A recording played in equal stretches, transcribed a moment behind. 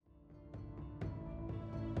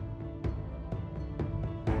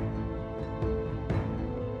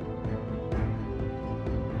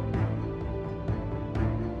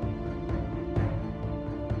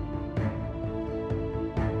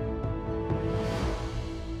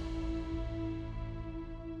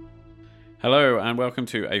Hello and welcome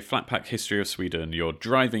to a flat-pack history of Sweden, your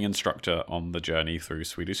driving instructor on the journey through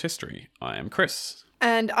Swedish history. I am Chris.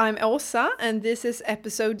 And I'm Elsa, and this is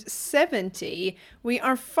episode 70. We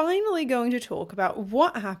are finally going to talk about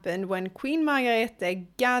what happened when Queen Margareta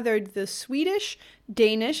gathered the Swedish,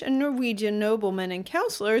 Danish, and Norwegian noblemen and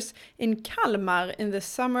councillors in Kalmar in the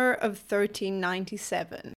summer of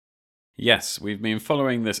 1397. Yes, we've been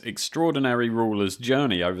following this extraordinary ruler's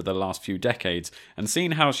journey over the last few decades and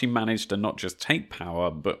seen how she managed to not just take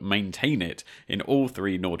power, but maintain it in all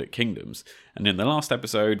three Nordic kingdoms. And in the last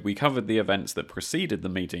episode, we covered the events that preceded the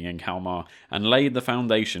meeting in Kalmar and laid the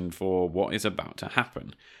foundation for what is about to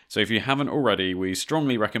happen. So if you haven't already, we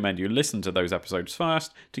strongly recommend you listen to those episodes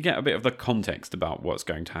first to get a bit of the context about what's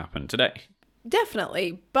going to happen today.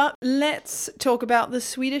 Definitely, but let's talk about the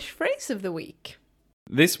Swedish phrase of the week.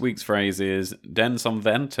 This week's phrase is Den som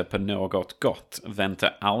väntar på något gott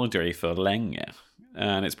väntar aldrig för länge.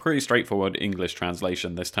 And it's pretty straightforward English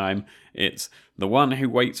translation this time. It's the one who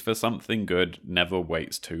waits for something good never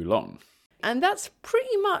waits too long. And that's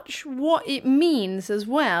pretty much what it means as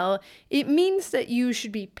well. It means that you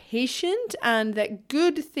should be patient and that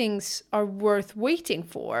good things are worth waiting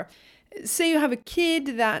for. Say you have a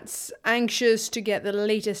kid that's anxious to get the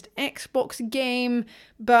latest Xbox game,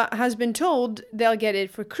 but has been told they'll get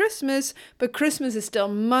it for Christmas, but Christmas is still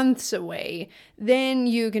months away. Then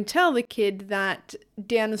you can tell the kid that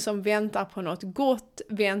den som väntar på något gott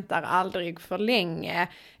väntar aldrig för länge,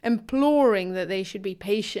 imploring that they should be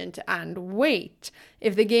patient and wait.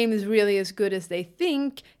 If the game is really as good as they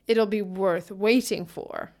think, it'll be worth waiting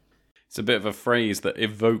for. It's a bit of a phrase that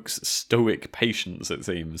evokes stoic patience, it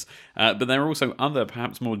seems. But there are also other,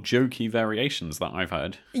 perhaps more jokey variations that I've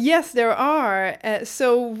heard. Yes, there are.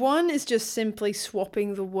 So one is just simply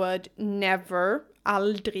swapping the word never,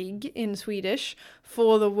 aldrig in Swedish,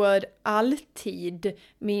 for the word alltid,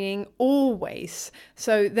 meaning always.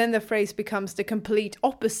 So then the phrase becomes the complete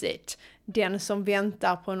opposite. Den som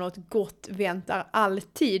väntar på något gott väntar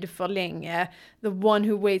alltid för länge. The one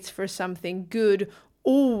who waits for something good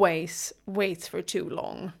always waits for too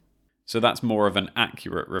long. So that's more of an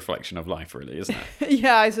accurate reflection of life, really, isn't it?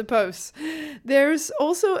 Yeah, I suppose. There's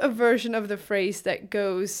also a version of the phrase that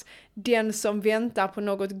goes Den som väntar på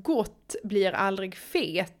något gott blir aldrig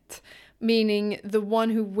fet, meaning the one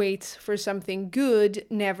who waits for something good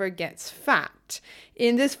never gets fat.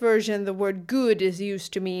 In this version, the word good is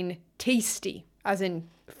used to mean tasty, as in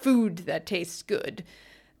food that tastes good.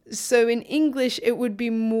 So in English, it would be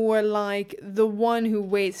more like the one who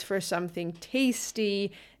waits for something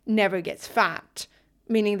tasty never gets fat,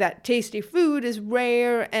 meaning that tasty food is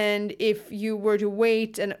rare, and if you were to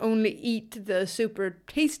wait and only eat the super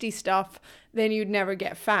tasty stuff, then you'd never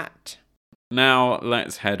get fat. Now,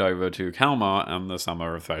 let's head over to Kalmar and the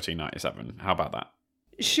summer of 1397. How about that?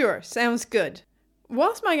 Sure, sounds good.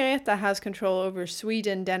 Whilst Margareta has control over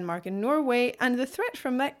Sweden, Denmark and Norway, and the threat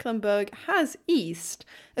from Mecklenburg has eased,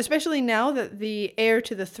 especially now that the heir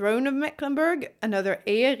to the throne of Mecklenburg, another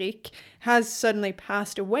Erik, has suddenly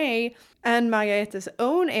passed away, and Margareta's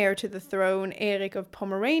own heir to the throne, Erik of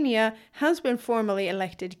Pomerania, has been formally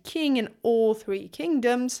elected king in all three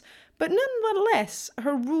kingdoms, but nonetheless,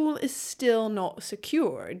 her rule is still not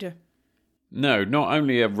secured. No, not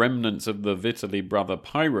only are remnants of the Vitaly brother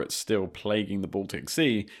pirates still plaguing the Baltic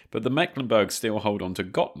Sea, but the Mecklenburgs still hold on to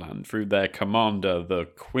Gotland through their commander, the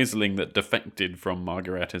Quisling that defected from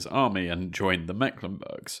Margareta's army and joined the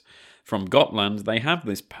Mecklenburgs. From Gotland, they have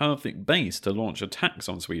this perfect base to launch attacks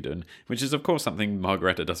on Sweden, which is of course something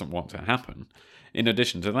Margareta doesn't want to happen. In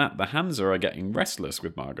addition to that, the Hansa are getting restless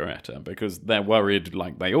with Margareta because they're worried,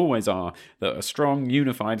 like they always are, that a strong,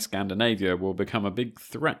 unified Scandinavia will become a big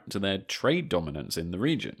threat to their trade dominance in the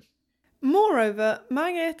region. Moreover,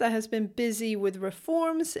 Margareta has been busy with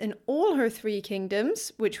reforms in all her three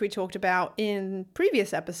kingdoms, which we talked about in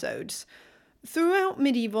previous episodes. Throughout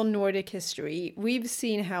medieval Nordic history, we've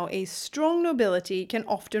seen how a strong nobility can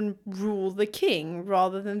often rule the king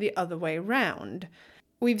rather than the other way round.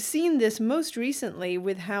 We've seen this most recently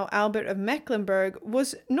with how Albert of Mecklenburg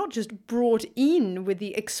was not just brought in with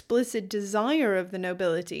the explicit desire of the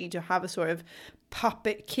nobility to have a sort of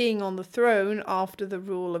puppet king on the throne after the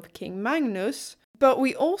rule of King Magnus, but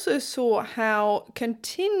we also saw how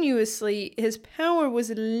continuously his power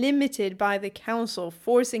was limited by the council,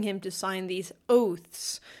 forcing him to sign these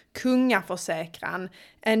oaths, kungaförsäkran,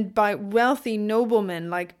 and by wealthy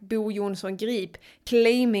noblemen like Bo Jonsson Grip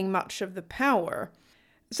claiming much of the power.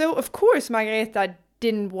 So, of course, Margareta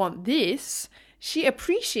didn't want this. She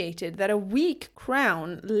appreciated that a weak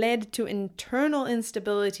crown led to internal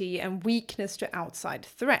instability and weakness to outside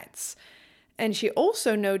threats. And she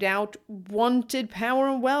also, no doubt, wanted power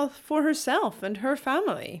and wealth for herself and her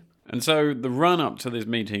family. And so the run-up to this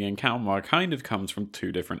meeting in Kalmar kind of comes from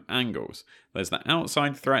two different angles. There's the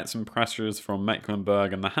outside threats and pressures from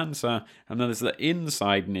Mecklenburg and the Hansa, and then there's the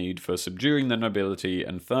inside need for subduing the nobility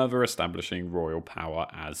and further establishing royal power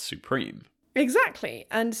as supreme. Exactly,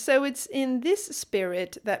 and so it's in this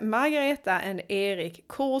spirit that Margareta and Erik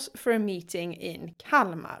calls for a meeting in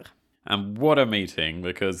Kalmar. And what a meeting,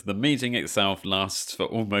 because the meeting itself lasts for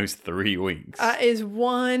almost 3 weeks. That is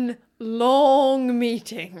one long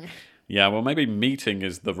meeting. Yeah, well, maybe meeting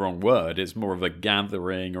is the wrong word. It's more of a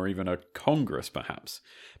gathering or even a congress, perhaps.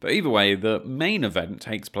 But either way, the main event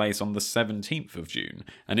takes place on the 17th of June,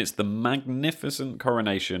 and it's the magnificent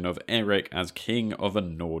coronation of Erik as king of a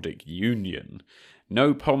Nordic union.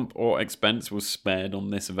 No pomp or expense was spared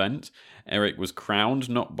on this event. Erik was crowned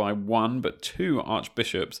not by one but two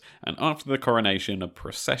archbishops, and after the coronation a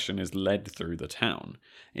procession is led through the town.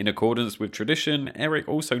 In accordance with tradition, Erik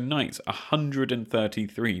also knights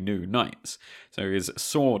 133 new knights, so his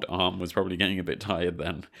sword arm was probably getting a bit tired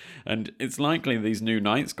then. And it's likely these new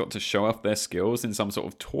knights got to show off their skills in some sort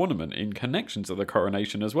of tournament in connection to the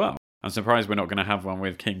coronation as well. I'm surprised we're not going to have one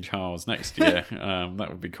with King Charles next year. That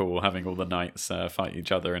would be cool, having all the knights fight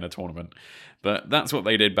each other in a tournament. But that's what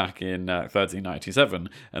they did back in 1397.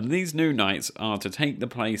 And these new knights are to take the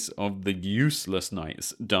place of the useless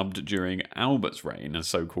knights dubbed during Albert's reign as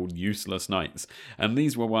so-called useless knights. And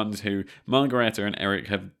these were ones who Margareta and Erik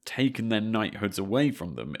have taken their knighthoods away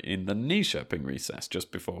from them in the Nyköping recess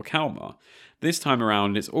just before Kalmar. This time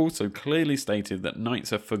around, it's also clearly stated that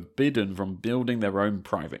knights are forbidden from building their own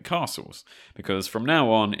private castles, because from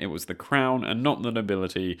now on it was the crown and not the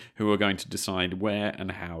nobility who were going to decide where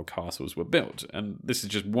and how castles were built, and this is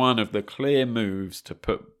just one of the clear moves to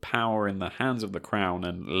put power in the hands of the crown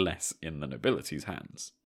and less in the nobility's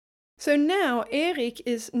hands. So now Erik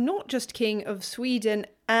is not just king of Sweden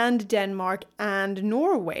and Denmark and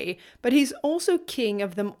Norway, but he's also king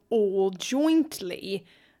of them all jointly.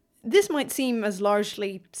 This might seem as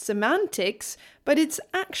largely semantics, but it's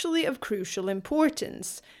actually of crucial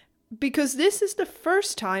importance, because this is the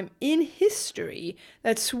first time in history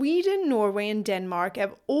that Sweden, Norway, and Denmark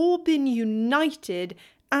have all been united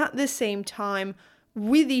at the same time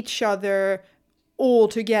with each other all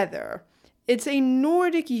together. It's a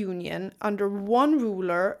Nordic union under one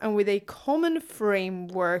ruler and with a common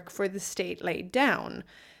framework for the state laid down.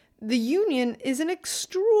 The union is an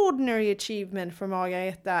extraordinary achievement for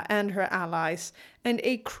Margareta and her allies, and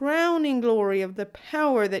a crowning glory of the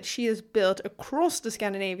power that she has built across the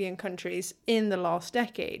Scandinavian countries in the last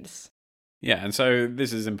decades. Yeah, and so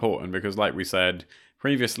this is important because, like we said,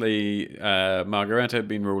 previously Margareta had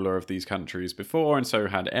been ruler of these countries before, and so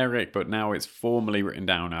had Erik, but now it's formally written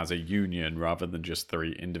down as a union rather than just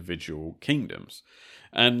 3 individual kingdoms.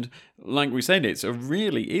 And like we said, it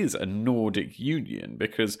really is a Nordic union,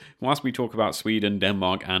 because whilst we talk about Sweden,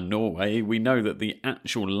 Denmark and Norway, we know that the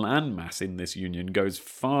actual landmass in this union goes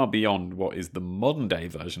far beyond what is the modern day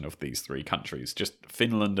version of these 3 countries, just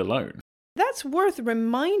Finland alone. That's worth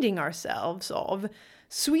reminding ourselves of.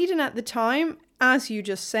 Sweden at the time, as you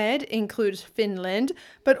just said, includes Finland,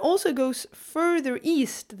 but also goes further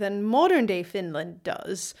east than modern-day Finland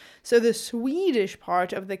does. So the Swedish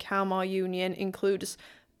part of the Kalmar Union includes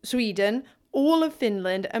Sweden, all of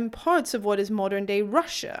Finland, and parts of what is modern-day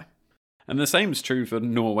Russia. And the same is true for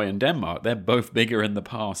Norway and Denmark. They're both bigger in the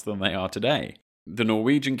past than they are today. The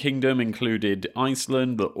Norwegian kingdom included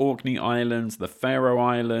Iceland, the Orkney Islands, the Faroe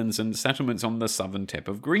Islands, and settlements on the southern tip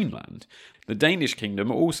of Greenland. The Danish kingdom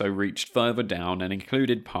also reached further down and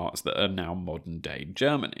included parts that are now modern-day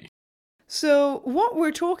Germany. So what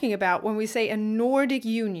we're talking about when we say a Nordic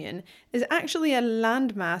union is actually a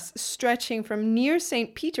landmass stretching from near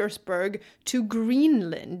St. Petersburg to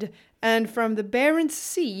Greenland, and from the Barents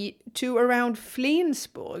Sea to around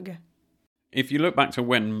Flensburg. If you look back to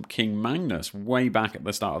when King Magnus, way back at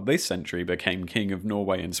the start of this century, became king of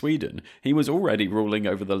Norway and Sweden, he was already ruling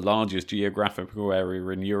over the largest geographical area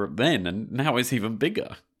in Europe then, and now it's even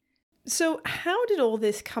bigger. So how did all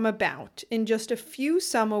this come about in just a few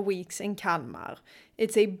summer weeks in Kalmar?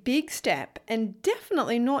 It's a big step, and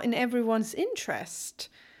definitely not in everyone's interest.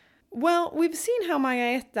 Well, we've seen how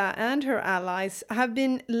Margareta and her allies have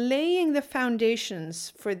been laying the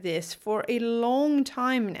foundations for this for a long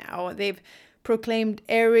time now. They've proclaimed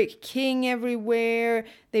Erik king everywhere,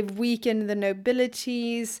 they've weakened the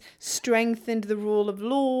nobilities, strengthened the rule of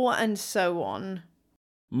law, and so on.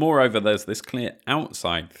 Moreover, there's this clear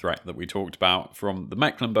outside threat that we talked about from the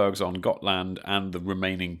Mecklenburgs on Gotland and the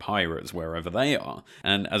remaining pirates wherever they are.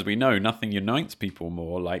 And as we know, nothing unites people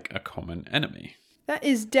more like a common enemy. That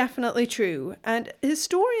is definitely true, and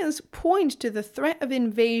historians point to the threat of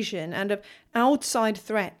invasion and of outside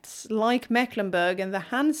threats like Mecklenburg and the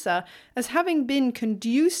Hansa as having been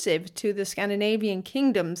conducive to the Scandinavian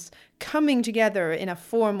kingdoms coming together in a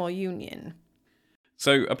formal union.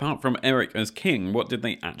 So, apart from Erik as king, what did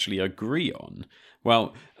they actually agree on?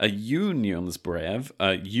 Well, a unionsbrev,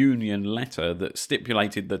 a union letter that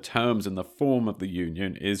stipulated the terms and the form of the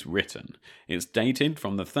union, is written. It's dated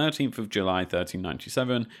from the 13th of July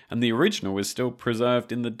 1397, and the original is still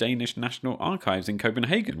preserved in the Danish National Archives in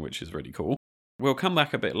Copenhagen, which is really cool. We'll come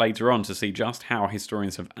back a bit later on to see just how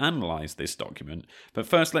historians have analysed this document, but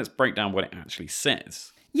first let's break down what it actually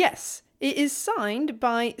says. Yes, it is signed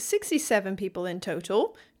by 67 people in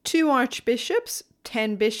total, 2 archbishops,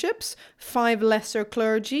 10 bishops, 5 lesser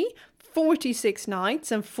clergy, 46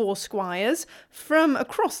 knights and 4 squires from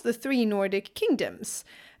across the 3 Nordic kingdoms.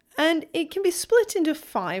 And it can be split into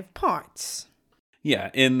 5 parts.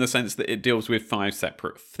 Yeah, in the sense that it deals with 5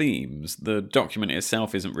 separate themes. The document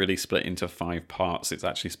itself isn't really split into 5 parts, it's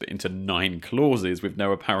actually split into 9 clauses with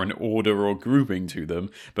no apparent order or grouping to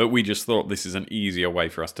them, but we just thought this is an easier way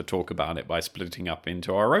for us to talk about it by splitting up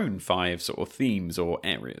into our own 5 sort of themes or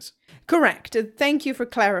areas. Correct, thank you for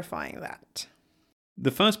clarifying that.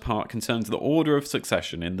 The first part concerns the order of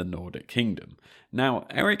succession in the Nordic kingdom. Now,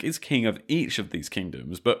 Erik is king of each of these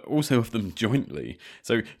kingdoms, but also of them jointly.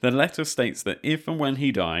 So the letter states that if and when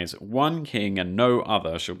he dies, one king and no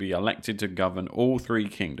other shall be elected to govern all 3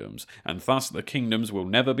 kingdoms, and thus the kingdoms will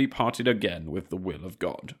never be parted again with the will of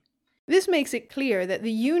God. This makes it clear that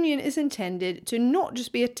the union is intended to not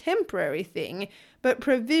just be a temporary thing, but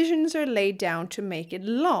provisions are laid down to make it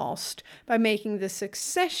last by making the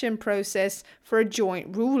succession process for a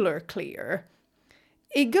joint ruler clear.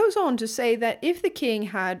 It goes on to say that if the king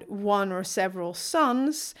had one or several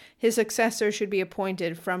sons, his successor should be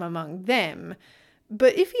appointed from among them.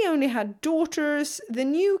 But if he only had daughters, the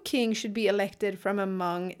new king should be elected from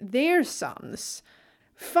among their sons.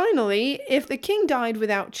 Finally, if the king died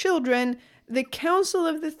without children, the council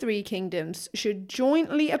of the 3 kingdoms should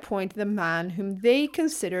jointly appoint the man whom they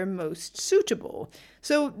consider most suitable.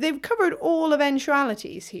 So they've covered all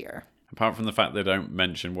eventualities here. Apart from the fact they don't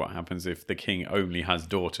mention what happens if the king only has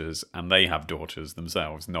daughters and they have daughters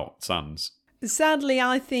themselves, not sons. Sadly,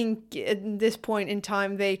 I think at this point in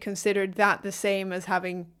time they considered that the same as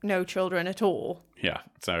having no children at all. Yeah,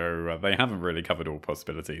 so they haven't really covered all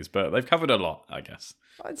possibilities, but they've covered a lot, I guess.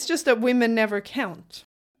 It's just that women never count.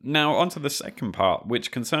 Now, on to the second part,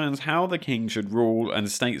 which concerns how the king should rule and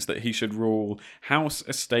states that he should rule house,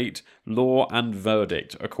 estate, law and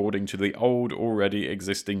verdict according to the old already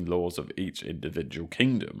existing laws of each individual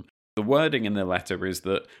kingdom. The wording in the letter is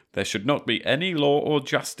that there should not be any law or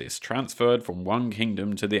justice transferred from one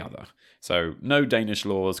kingdom to the other. So, no Danish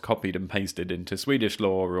laws copied and pasted into Swedish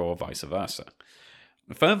law or vice versa.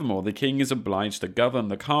 Furthermore, the king is obliged to govern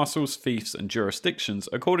the castles, fiefs and jurisdictions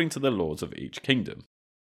according to the laws of each kingdom.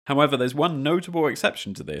 However, there's one notable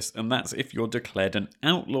exception to this, and that's if you're declared an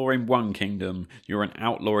outlaw in one kingdom, you're an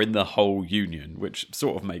outlaw in the whole union, which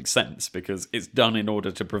sort of makes sense, because it's done in order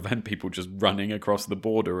to prevent people just running across the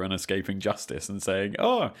border and escaping justice and saying,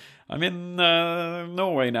 oh, I'm in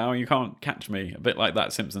Norway now, you can't catch me. A bit like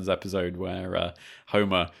that Simpsons episode where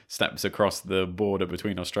Homer steps across the border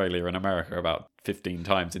between Australia and America about 15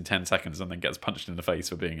 times in 10 seconds and then gets punched in the face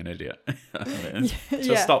for being an idiot.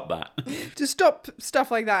 Stop that. To stop stuff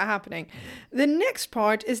like that happening. The next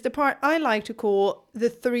part is the part I like to call the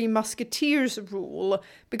 3 Musketeers rule,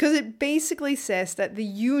 because it basically says that the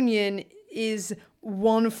union is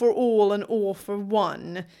one for all and all for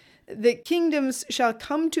one. The kingdoms shall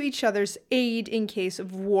come to each other's aid in case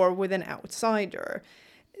of war with an outsider.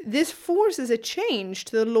 This forces a change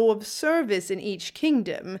to the law of service in each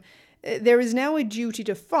kingdom. There is now a duty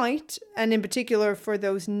to fight, and in particular for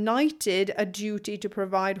those knighted, a duty to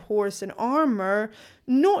provide horse and armor,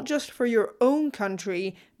 not just for your own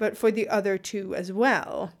country, but for the other 2 as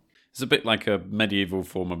well. It's a bit like a medieval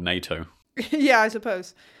form of NATO. Yeah, I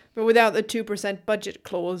suppose, but without the 2% budget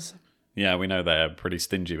clause. Yeah, we know they're pretty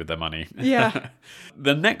stingy with their money. Yeah.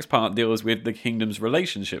 The next part deals with the kingdom's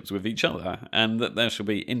relationships with each other, and that there shall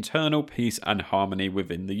be internal peace and harmony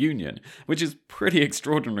within the union, which is pretty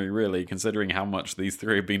extraordinary, really, considering how much these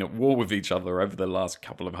 3 have been at war with each other over the last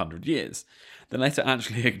couple of 100 years. The letter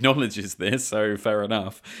actually acknowledges this, so fair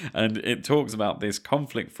enough, and it talks about this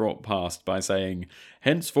conflict-fraught past by saying,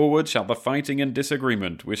 henceforward shall the fighting and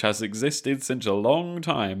disagreement, which has existed since a long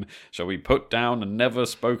time, shall be put down and never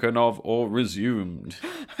spoken of or resumed.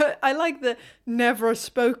 I like the never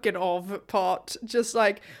spoken of part, just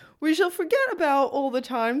like, we shall forget about all the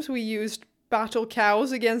times we used battle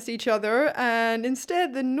cows against each other, and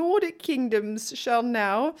instead the Nordic kingdoms shall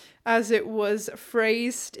now, as it was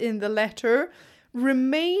phrased in the letter,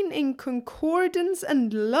 remain in concordance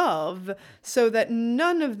and love, so that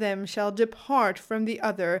none of them shall depart from the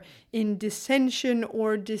other in dissension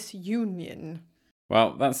or disunion.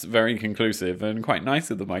 Well, that's very conclusive and quite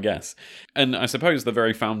nice of them, I guess. And I suppose the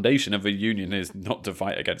very foundation of a union is not to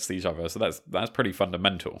fight against each other, so that's pretty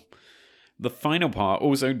fundamental. The final part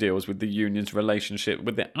also deals with the union's relationship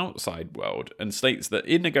with the outside world and states that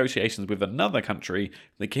in negotiations with another country,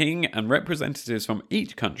 the king and representatives from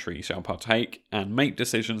each country shall partake and make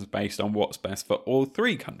decisions based on what's best for all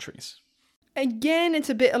three countries. Again, it's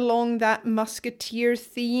a bit along that musketeer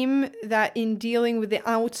theme that in dealing with the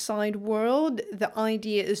outside world, the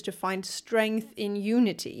idea is to find strength in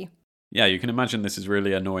unity. Yeah, you can imagine this is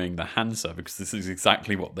really annoying the Hansa because this is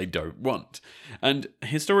exactly what they don't want. And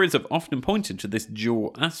historians have often pointed to this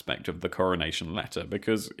dual aspect of the coronation letter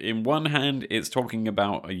because in one hand it's talking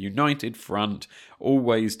about a united front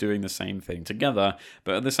always doing the same thing together,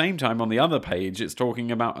 but at the same time on the other page it's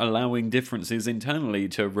talking about allowing differences internally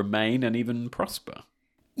to remain and even prosper.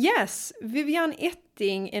 Yes, Vivian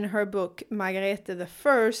Etting in her book Margareta the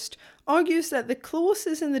First argues that the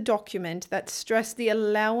clauses in the document that stress the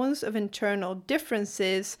allowance of internal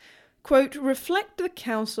differences, quote, reflect the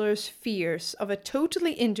councillors' fears of a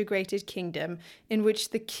totally integrated kingdom in which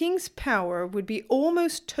the king's power would be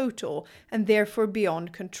almost total and therefore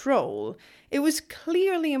beyond control. It was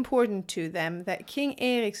clearly important to them that King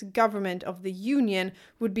Erik's government of the Union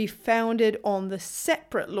would be founded on the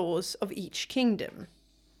separate laws of each kingdom.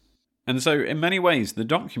 And so, in many ways, the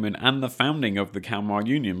document and the founding of the Kalmar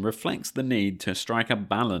Union reflects the need to strike a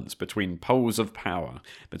balance between poles of power,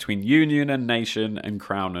 between union and nation and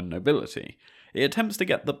crown and nobility. It attempts to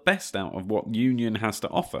get the best out of what union has to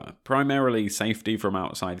offer, primarily safety from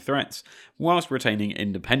outside threats, whilst retaining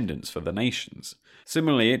independence for the nations.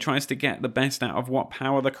 Similarly, it tries to get the best out of what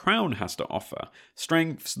power the crown has to offer,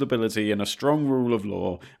 strength, stability, and a strong rule of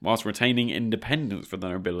law, whilst retaining independence for the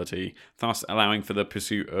nobility, thus allowing for the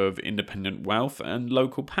pursuit of independent wealth and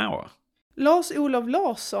local power. Lars-Olof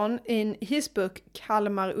Larsson, in his book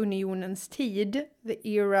Kalmar Unionens tid, the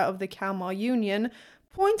era of the Kalmar Union,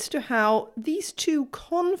 points to how these two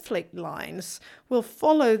conflict lines will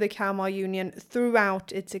follow the Kalmar Union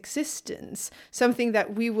throughout its existence, something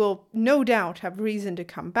that we will no doubt have reason to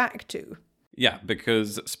come back to. Yeah,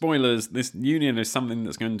 because, spoilers, this union is something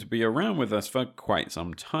that's going to be around with us for quite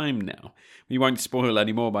some time now. We won't spoil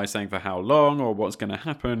anymore by saying for how long or what's going to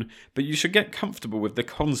happen, but you should get comfortable with the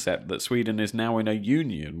concept that Sweden is now in a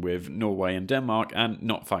union with Norway and Denmark and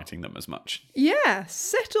not fighting them as much. Yeah,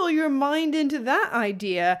 settle your mind into that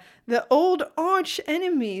idea. The old arch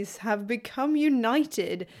enemies have become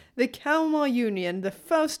united. The Kalmar Union, the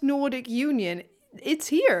first Nordic union, it's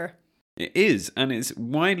here. It is, and it's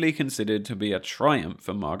widely considered to be a triumph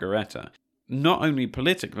for Margareta, not only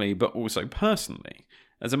politically but also personally.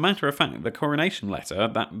 As a matter of fact, the coronation letter,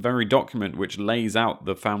 that very document which lays out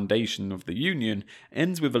the foundation of the union,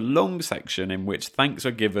 ends with a long section in which thanks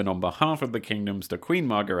are given on behalf of the kingdoms to Queen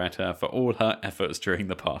Margareta for all her efforts during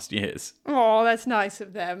the past years. Oh, that's nice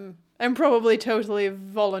of them. And probably totally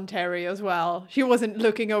voluntary as well. She wasn't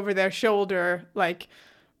looking over their shoulder, like,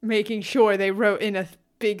 making sure they wrote in a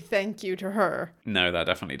big thank you to her. No, that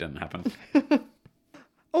definitely didn't happen.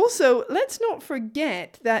 Also, let's not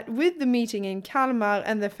forget that with the meeting in Kalmar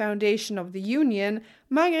and the foundation of the Union,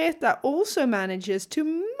 Margareta also manages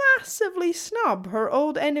to massively snub her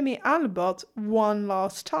old enemy Albert one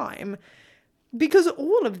last time. Because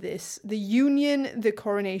all of this, the Union, the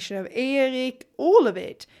coronation of Erik, all of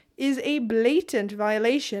it, is a blatant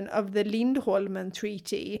violation of the Lindholmen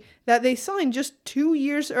Treaty that they signed just 2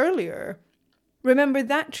 years earlier. Remember,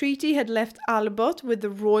 that treaty had left Albert with the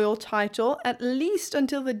royal title at least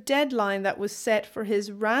until the deadline that was set for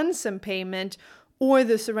his ransom payment or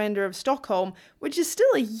the surrender of Stockholm, which is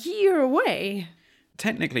still a year away.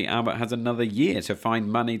 Technically, Albert has another year to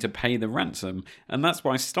find money to pay the ransom, and that's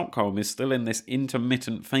why Stockholm is still in this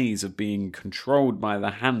intermittent phase of being controlled by the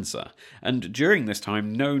Hansa, and during this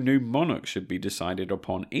time no new monarch should be decided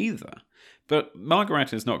upon either. But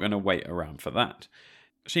Margareta is not going to wait around for that.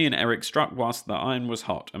 She and Erik struck whilst the iron was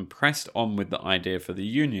hot and pressed on with the idea for the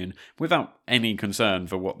union without any concern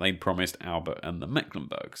for what they'd promised Albert and the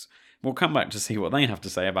Mecklenburgs. We'll come back to see what they have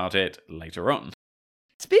to say about it later on.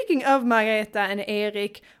 Speaking of Margareta and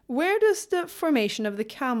Erik, where does the formation of the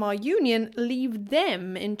Kalmar Union leave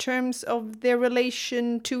them in terms of their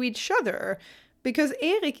relation to each other? Because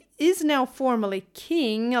Erik is now formally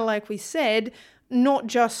king, like we said, not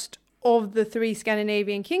just of the 3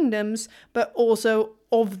 Scandinavian kingdoms, but also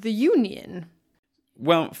of the Union?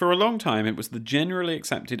 Well, for a long time, it was the generally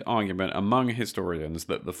accepted argument among historians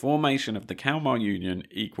that the formation of the Kalmar Union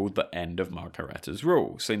equaled the end of Margareta's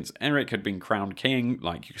rule, since Erik had been crowned king,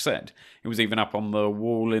 like you said. It was even up on the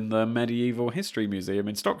wall in the Medieval History Museum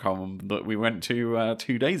in Stockholm that we went to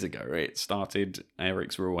 2 days ago. It started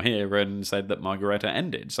Erik's rule here and said that Margareta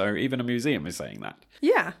ended, so even a museum is saying that.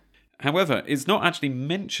 Yeah. However, it's not actually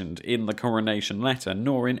mentioned in the coronation letter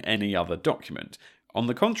nor in any other document. On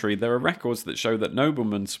the contrary, there are records that show that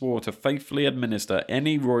noblemen swore to faithfully administer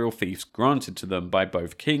any royal fiefs granted to them by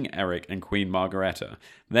both King Erik and Queen Margareta,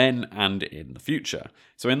 then and in the future.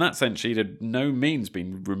 So in that sense, she had no means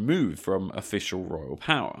been removed from official royal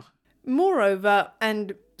power. Moreover,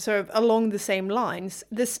 and sort of along the same lines,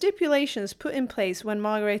 the stipulations put in place when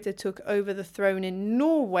Margareta took over the throne in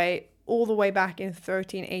Norway all the way back in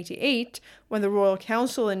 1388, when the Royal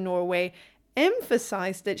Council in Norway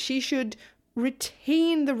emphasized that she should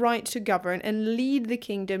retain the right to govern and lead the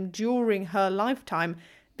kingdom during her lifetime,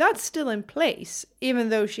 that's still in place, even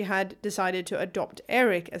though she had decided to adopt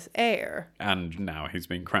Erik as heir. And now he's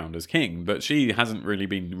been crowned as king, but she hasn't really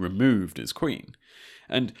been removed as queen.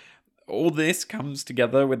 And all this comes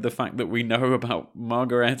together with the fact that we know about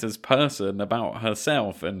Margareta's person, about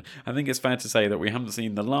herself, and I think it's fair to say that we haven't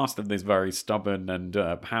seen the last of this very stubborn and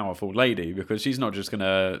powerful lady, because she's not just going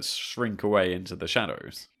to shrink away into the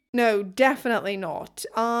shadows. No, definitely not.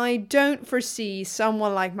 I don't foresee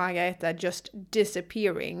someone like Margareta just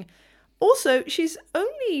disappearing. Also, she's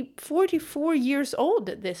only 44 years old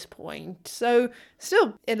at this point, so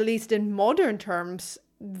still, at least in modern terms,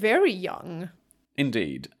 very young.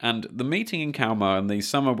 Indeed, and the meeting in Kalmar in these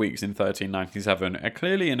summer weeks in 1397 are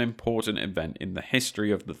clearly an important event in the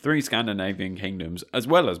history of the three Scandinavian kingdoms as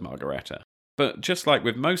well as Margareta. But just like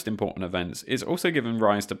with most important events, it's also given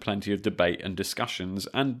rise to plenty of debate and discussions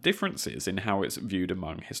and differences in how it's viewed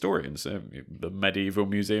among historians, the Medieval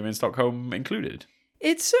Museum in Stockholm included.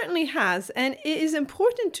 It certainly has, and it is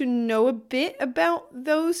important to know a bit about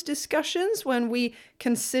those discussions when we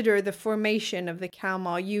consider the formation of the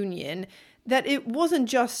Kalmar Union, that it wasn't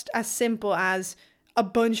just as simple as a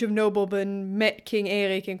bunch of noblemen met King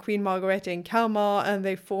Erik and Queen Margareta in Kalmar and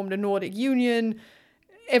they formed a Nordic union.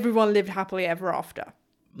 Everyone lived happily ever after.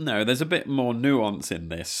 No, there's a bit more nuance in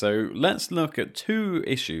this, so let's look at two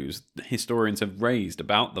issues historians have raised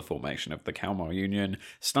about the formation of the Kalmar Union,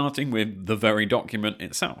 starting with the very document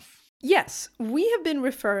itself. Yes, we have been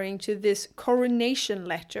referring to this coronation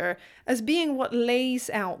letter as being what lays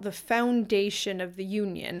out the foundation of the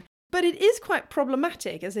Union, but it is quite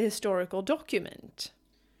problematic as a historical document.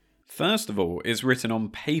 First of all, it's written on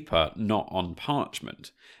paper, not on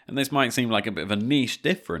parchment. And this might seem like a bit of a niche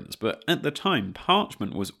difference, but at the time,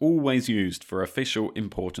 parchment was always used for official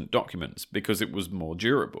important documents because it was more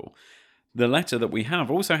durable. The letter that we have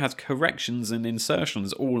also has corrections and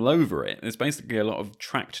insertions all over it. It's basically a lot of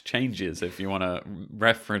tracked changes if you want to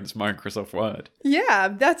reference Microsoft Word. Yeah,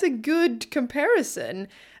 that's a good comparison.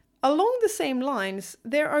 Along the same lines,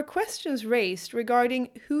 there are questions raised regarding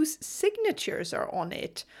whose signatures are on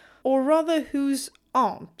it, or rather whose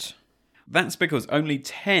aren't. That's because only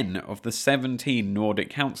 10 of the 17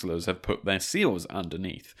 Nordic councillors have put their seals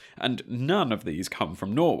underneath, and none of these come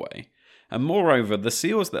from Norway. And moreover, the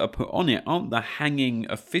seals that are put on it aren't the hanging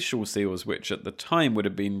official seals which at the time would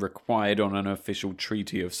have been required on an official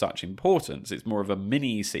treaty of such importance. It's more of a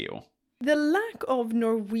mini seal. The lack of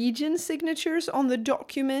Norwegian signatures on the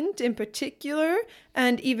document in particular,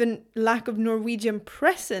 and even lack of Norwegian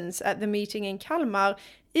presence at the meeting in Kalmar,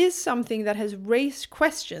 is something that has raised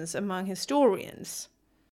questions among historians.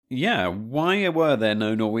 Yeah, why were there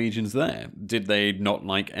no Norwegians there? Did they not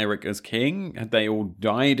like Erik as king? Had they all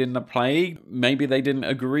died in the plague? Maybe they didn't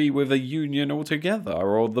agree with a union altogether,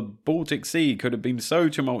 or the Baltic Sea could have been so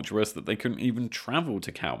tumultuous that they couldn't even travel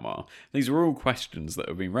to Kalmar. These are all questions that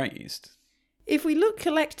have been raised. If we look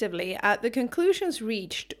collectively at the conclusions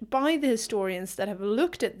reached by the historians that have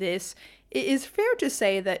looked at this, it is fair to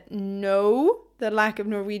say that no, the lack of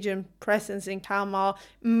Norwegian presence in Kalmar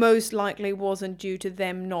most likely wasn't due to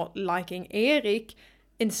them not liking Erik.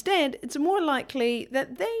 Instead, it's more likely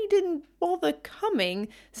that they didn't bother coming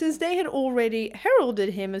since they had already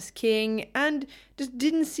heralded him as king and just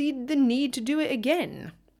didn't see the need to do it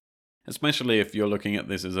again. Especially if you're looking at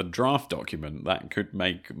this as a draft document, that could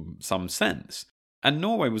make some sense. And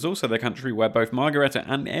Norway was also the country where both Margareta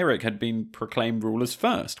and Erik had been proclaimed rulers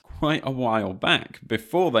first, quite a while back,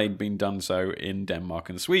 before they'd been done so in Denmark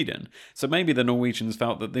and Sweden. So maybe the Norwegians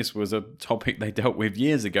felt that this was a topic they dealt with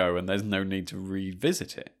years ago and there's no need to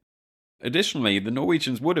revisit it. Additionally, the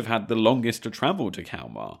Norwegians would have had the longest to travel to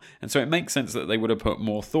Kalmar, and so it makes sense that they would have put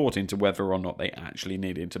more thought into whether or not they actually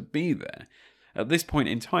needed to be there. At this point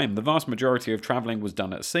in time, the vast majority of travelling was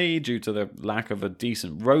done at sea due to the lack of a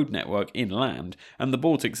decent road network inland, and the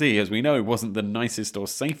Baltic Sea, as we know, wasn't the nicest or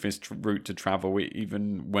safest route to travel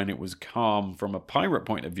even when it was calm from a pirate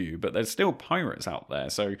point of view, but there's still pirates out there,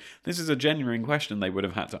 so this is a genuine question they would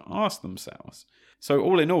have had to ask themselves. So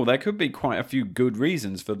all in all, there could be quite a few good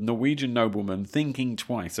reasons for Norwegian noblemen thinking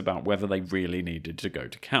twice about whether they really needed to go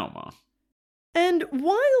to Kalmar. And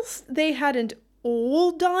whilst they hadn't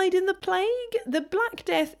all died in the plague, the Black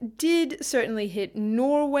Death did certainly hit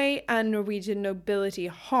Norway and Norwegian nobility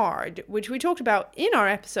hard, which we talked about in our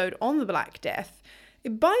episode on the Black Death.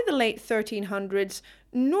 By the late 1300s,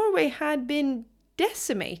 Norway had been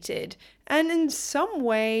decimated, and in some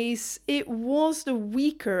ways it was the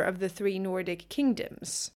weaker of the three Nordic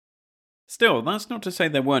kingdoms. Still, that's not to say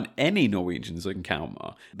there weren't any Norwegians in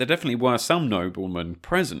Kalmar. There definitely were some noblemen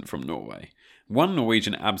present from Norway. One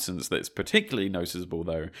Norwegian absence that's particularly noticeable,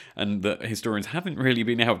 though, and that historians haven't really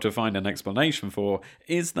been able to find an explanation for,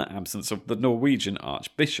 is the absence of the Norwegian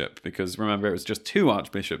archbishop, because remember, it was just 2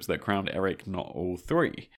 archbishops that crowned Erik, not all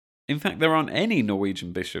 3. In fact, there aren't any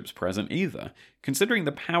Norwegian bishops present either. Considering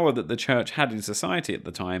the power that the church had in society at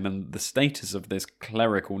the time and the status of this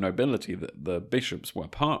clerical nobility that the bishops were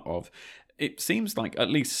part of, it seems like at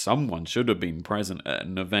least someone should have been present at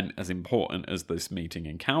an event as important as this meeting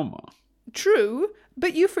in Kalmar. True,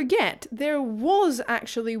 but you forget there was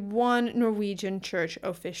actually one Norwegian church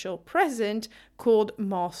official present called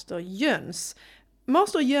Master Jöns.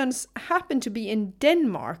 Master Jöns happened to be in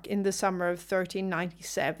Denmark in the summer of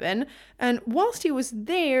 1397, and whilst he was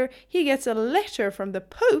there, he gets a letter from the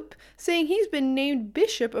Pope saying he's been named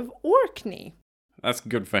Bishop of Orkney. That's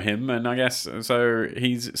good for him, and I guess so.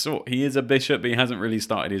 He is a bishop, but he hasn't really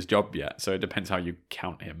started his job yet, so it depends how you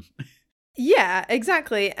count him. Yeah,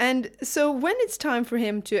 exactly. And so when it's time for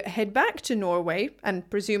him to head back to Norway, and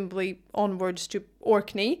presumably onwards to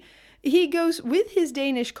Orkney, he goes with his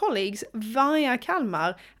Danish colleagues via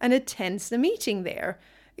Kalmar and attends the meeting there.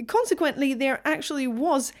 Consequently, there actually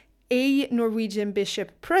was a Norwegian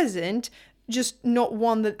bishop present, just not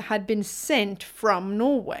one that had been sent from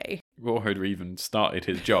Norway. Or who'd even started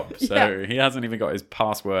his job. So He hasn't even got his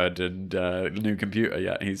password and new computer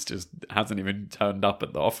yet. He's just hasn't even turned up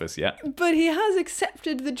at the office yet. But he has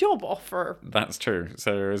accepted the job offer. That's true.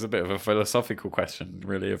 So it's a bit of a philosophical question,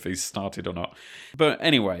 really, if he's started or not. But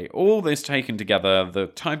anyway, all this taken together, the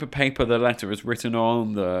type of paper the letter is written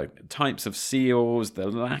on, the types of seals, the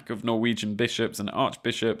lack of Norwegian bishops and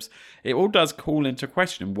archbishops, it all does call into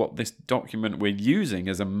question what this document we're using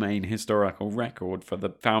as a main historical record for the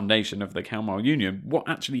foundation of the Kalmar Union, what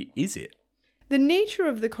actually is it? The nature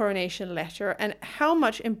of the coronation letter and how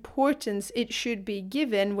much importance it should be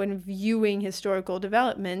given when viewing historical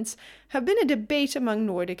developments have been a debate among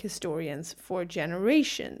Nordic historians for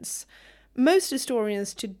generations. Most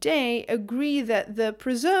historians today agree that the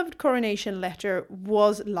preserved coronation letter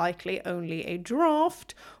was likely only a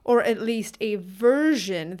draft, or at least a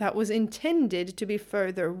version that was intended to be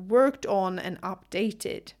further worked on and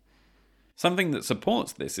updated. Something that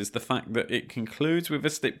supports this is the fact that it concludes with a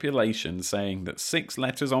stipulation saying that 6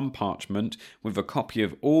 letters on parchment with a copy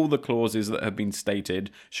of all the clauses that have been stated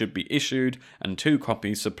should be issued and 2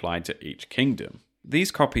 copies supplied to each kingdom. These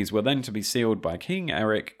copies were then to be sealed by King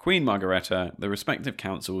Erik, Queen Margareta, the respective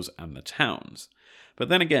councils and the towns. But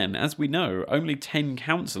then again, as we know, only 10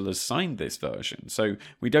 councillors signed this version, so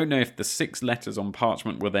we don't know if the 6 letters on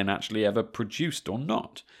parchment were then actually ever produced or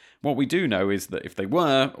not. What we do know is that if they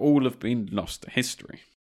were, all have been lost to history.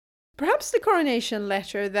 Perhaps the coronation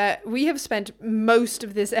letter that we have spent most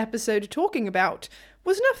of this episode talking about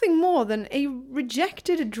was nothing more than a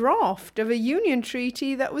rejected draft of a union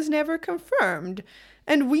treaty that was never confirmed.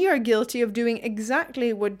 And we are guilty of doing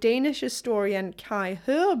exactly what Danish historian Kai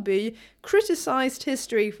Hørby criticized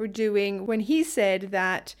history for doing when he said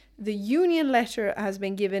that the union letter has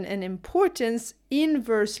been given an importance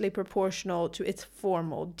inversely proportional to its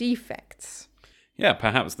formal defects. Yeah,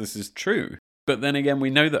 perhaps this is true. But then again,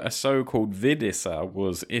 we know that a so-called vidissa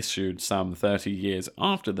was issued some 30 years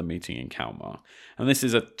after the meeting in Kalmar, and this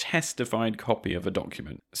is a testified copy of a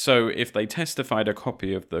document. So if they testified a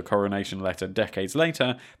copy of the coronation letter decades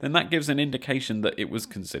later, then that gives an indication that it was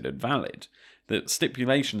considered valid. The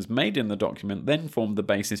stipulations made in the document then formed the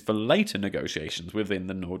basis for later negotiations within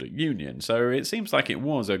the Nordic Union, so it seems like it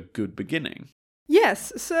was a good beginning.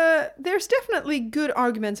 Yes, so there's definitely good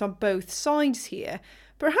arguments on both sides here.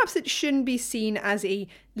 Perhaps it shouldn't be seen as a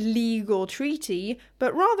legal treaty,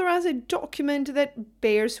 but rather as a document that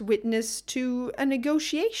bears witness to a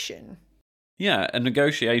negotiation. Yeah, a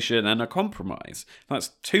negotiation and a compromise. That's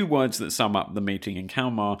two words that sum up the meeting in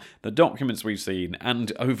Kalmar, the documents we've seen,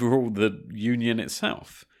 and overall the union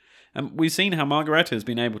itself. And we've seen how Margareta has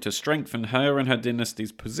been able to strengthen her and her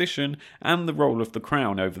dynasty's position and the role of the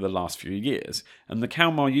crown over the last few years. And the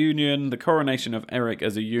Kalmar Union, the coronation of Erik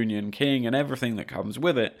as a union king, and everything that comes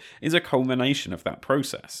with it is a culmination of that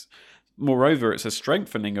process. Moreover, it's a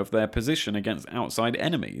strengthening of their position against outside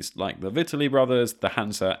enemies, like the Vitaly brothers, the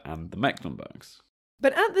Hansa, and the Mecklenburgs.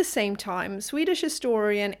 But at the same time, Swedish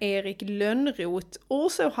historian Erik Lönnroth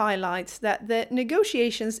also highlights that the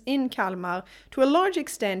negotiations in Kalmar to a large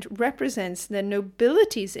extent represents the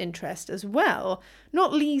nobility's interest as well,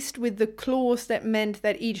 not least with the clause that meant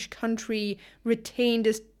that each country retained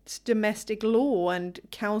its domestic law and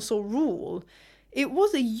council rule. It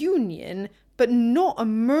was a union, but not a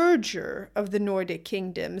merger of the Nordic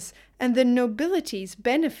kingdoms, and the nobilities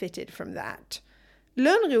benefited from that.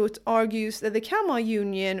 Lönnroth argues that the Kalmar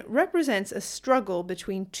Union represents a struggle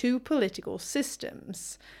between two political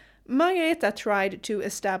systems. Margareta tried to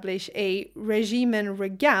establish a regimen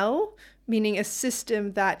regale, meaning a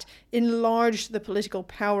system that enlarged the political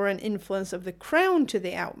power and influence of the crown to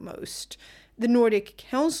the utmost. The Nordic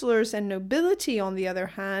councillors and nobility, on the other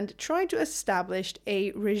hand, tried to establish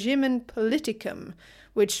a regimen politicum,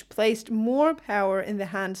 which placed more power in the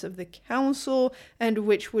hands of the council and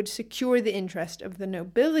which would secure the interest of the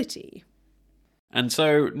nobility. And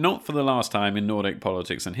so, not for the last time in Nordic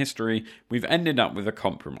politics and history, we've ended up with a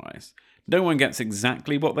compromise. No one gets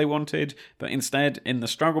exactly what they wanted, but instead, in the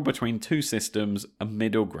struggle between two systems, a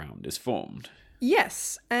middle ground is formed.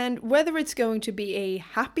 Yes, and whether it's going to be a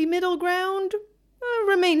happy middle ground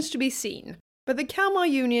remains to be seen. But the Kalmar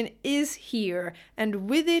Union is here, and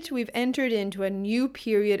with it we've entered into a new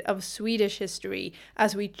period of Swedish history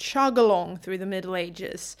as we chug along through the Middle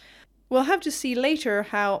Ages. We'll have to see later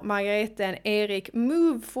how Margareta and Erik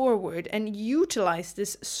move forward and utilize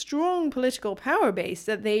this strong political power base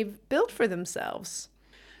that they've built for themselves.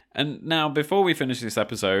 And now, before we finish this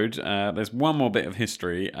episode, there's one more bit of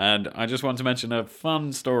history, and I just want to mention a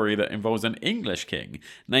fun story that involves an English king,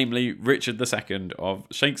 namely Richard II of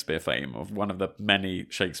Shakespeare fame, of one of the many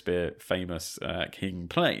Shakespeare famous king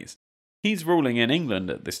plays. He's ruling in England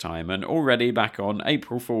at this time, and already back on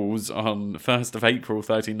April Fools on 1st of April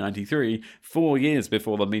 1393, 4 years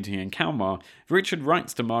before the meeting in Kalmar, Richard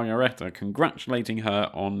writes to Margareta congratulating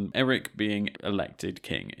her on Erik being elected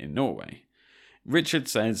king in Norway. Richard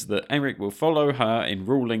says that Erik will follow her in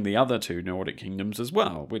ruling the other two Nordic kingdoms as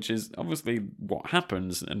well, which is obviously what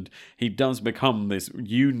happens, and he does become this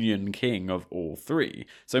union king of all three.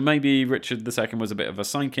 So maybe Richard II was a bit of a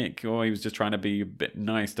psychic, or he was just trying to be a bit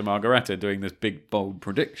nice to Margareta, doing this big, bold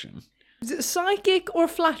prediction. Is it psychic or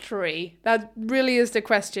flattery? That really is the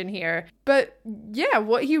question here. But yeah,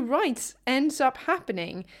 what he writes ends up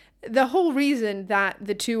happening. The whole reason that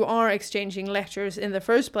the two are exchanging letters in the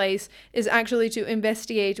first place is actually to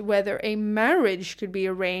investigate whether a marriage could be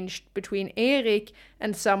arranged between Erik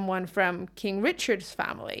and someone from King Richard's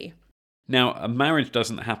family. Now, a marriage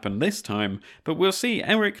doesn't happen this time, but we'll see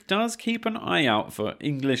Erik does keep an eye out for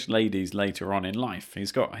English ladies later on in life.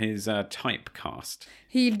 He's got his typecast.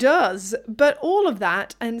 He does, but all of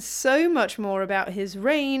that and so much more about his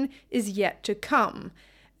reign is yet to come.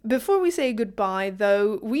 Before we say goodbye,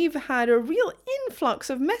 though, we've had a real influx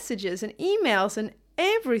of messages and emails and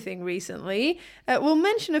everything recently. We'll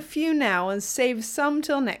mention a few now and save some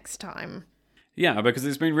till next time. Yeah, because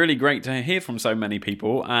it's been really great to hear from so many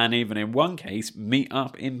people, and even in one case, meet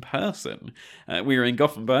up in person. We were in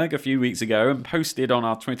Gothenburg a few weeks ago and posted on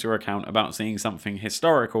our Twitter account about seeing something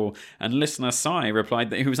historical, and listener Sai replied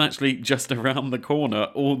that he was actually just around the corner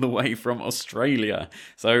all the way from Australia.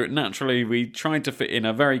 So naturally, we tried to fit in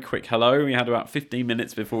a very quick hello. We had about 15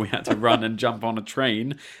 minutes before we had to run and jump on a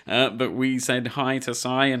train, but we said hi to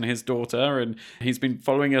Sai and his daughter, and he's been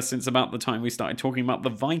following us since about the time we started talking about the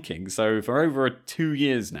Vikings, so for over 2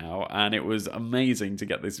 years now, and it was amazing to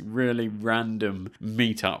get this really random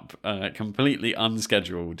meetup, completely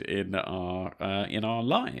unscheduled in our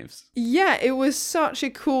lives. Yeah, it was such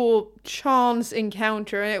a cool chance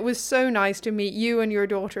encounter, and it was so nice to meet you and your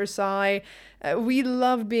daughter Sai. We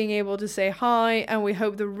loved being able to say hi, and we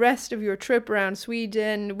hope the rest of your trip around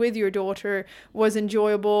Sweden with your daughter was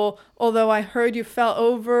enjoyable. Although I heard you fell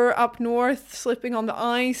over up north, slipping on the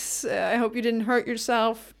ice. I hope you didn't hurt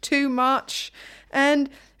yourself too much.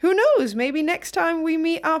 And who knows, maybe next time we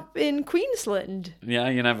meet up in Queensland. Yeah,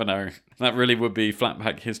 you never know. That really would be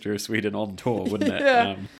Flatback History of Sweden on tour, wouldn't it?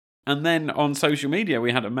 Yeah. And then on social media,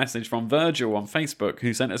 we had a message from Virgil on Facebook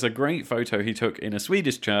who sent us a great photo he took in a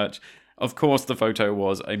Swedish church Of course, the photo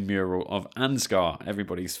was a mural of Ansgar,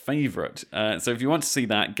 everybody's favourite. So if you want to see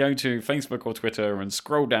that, go to Facebook or Twitter and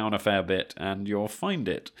scroll down a fair bit and you'll find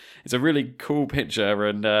it. It's a really cool picture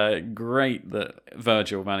and great that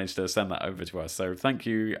Virgil managed to send that over to us. So thank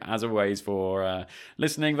you, as always, for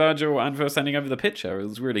listening, Virgil, and for sending over the picture. It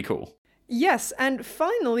was really cool. Yes, and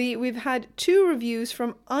finally, we've had 2 reviews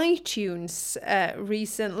from iTunes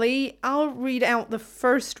recently. I'll read out the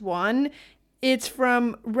first one. It's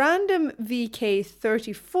from Random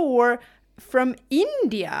VK34 from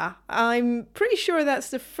India. I'm pretty sure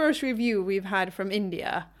that's the first review we've had from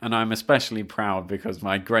India. And I'm especially proud because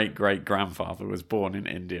my great-great-grandfather was born in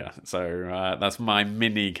India. So that's my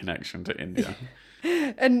mini connection to India.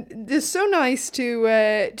 And it's so nice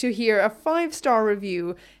to hear a 5-star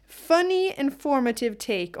review. Funny, informative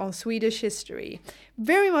take on Swedish history.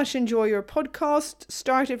 Very much enjoy your podcast.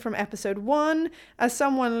 Started from episode 1. As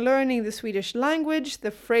someone learning the Swedish language,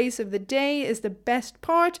 the phrase of the day is the best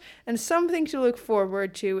part and something to look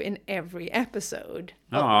forward to in every episode.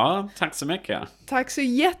 Ja, tack så mycket. Tack så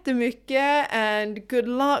jättemycket and good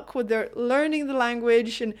luck with their learning the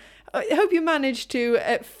language, and I hope you manage to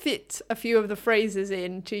fit a few of the phrases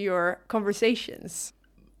into your conversations.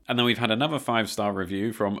 And then we've had another 5-star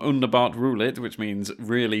review from Underbart Roligt, which means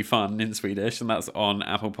really fun in Swedish, and that's on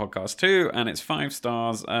Apple Podcast too, and it's 5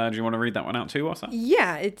 stars. Do you want to read that one out too, Åsa?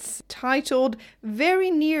 Yeah, it's titled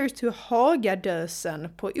Very Near to Hagadösen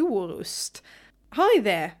på Orust. Hi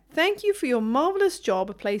there. Thank you for your marvelous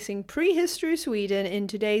job placing prehistory Sweden in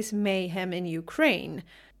today's mayhem in Ukraine.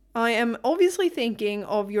 I am obviously thinking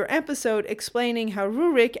of your episode explaining how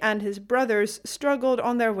Rurik and his brothers struggled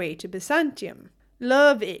on their way to Byzantium.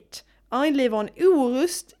 Love it. I live on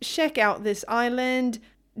Orust. Check out this island.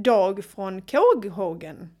 Dag från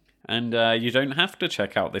Kåghagen. And you don't have to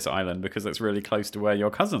check out this island because it's really close to where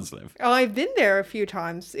your cousins live. I've been there a few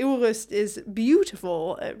times. Orust is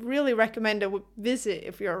beautiful. I really recommend a visit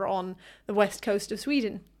if you're on the west coast of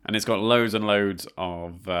Sweden. And it's got loads and loads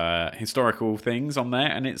of historical things on there.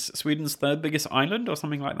 And it's Sweden's 3rd biggest island or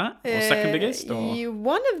something like that? Or 2nd biggest? Or...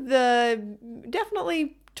 One of the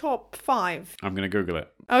definitely top 5. I'm going to Google it.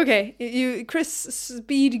 Okay, Chris,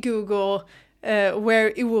 speed Google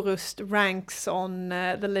where Orust ranks on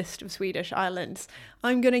the list of Swedish islands.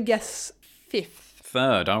 I'm going to guess 5th.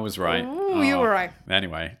 3rd, I was right. Oh, you were right.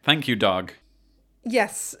 Anyway, thank you, Doug.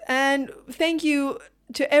 Yes, and thank you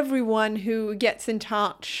to everyone who gets in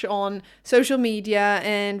touch on social media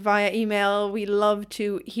and via email. We love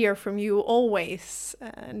to hear from you always.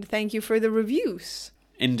 And thank you for the reviews.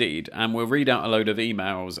 Indeed, and we'll read out a load of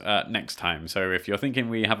emails next time. So if you're thinking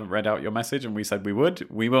we haven't read out your message and we said we would,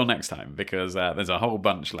 we will next time because there's a whole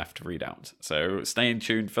bunch left to read out. So stay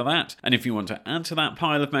tuned for that. And if you want to add to that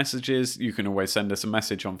pile of messages, you can always send us a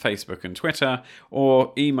message on Facebook and Twitter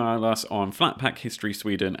or email us on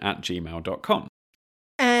flatpackhistorysweden@gmail.com.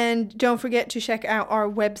 And don't forget to check out our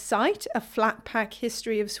website, a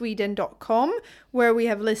flatpackhistoryofsweden.com, where we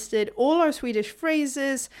have listed all our Swedish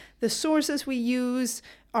phrases, the sources we use,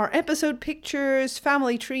 our episode pictures,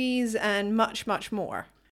 family trees, and much, much more.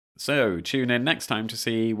 So tune in next time to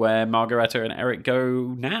see where Margareta and Erik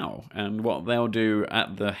go now and what they'll do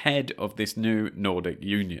at the head of this new Nordic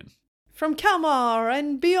Union. From Kalmar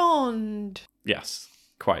and beyond. Yes.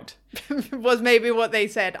 Quite. Was maybe what they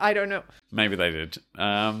said. I don't know. Maybe they did.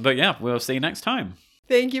 But yeah, we'll see you next time.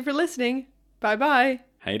 Thank you for listening. Bye-bye.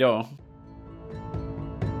 Hej då.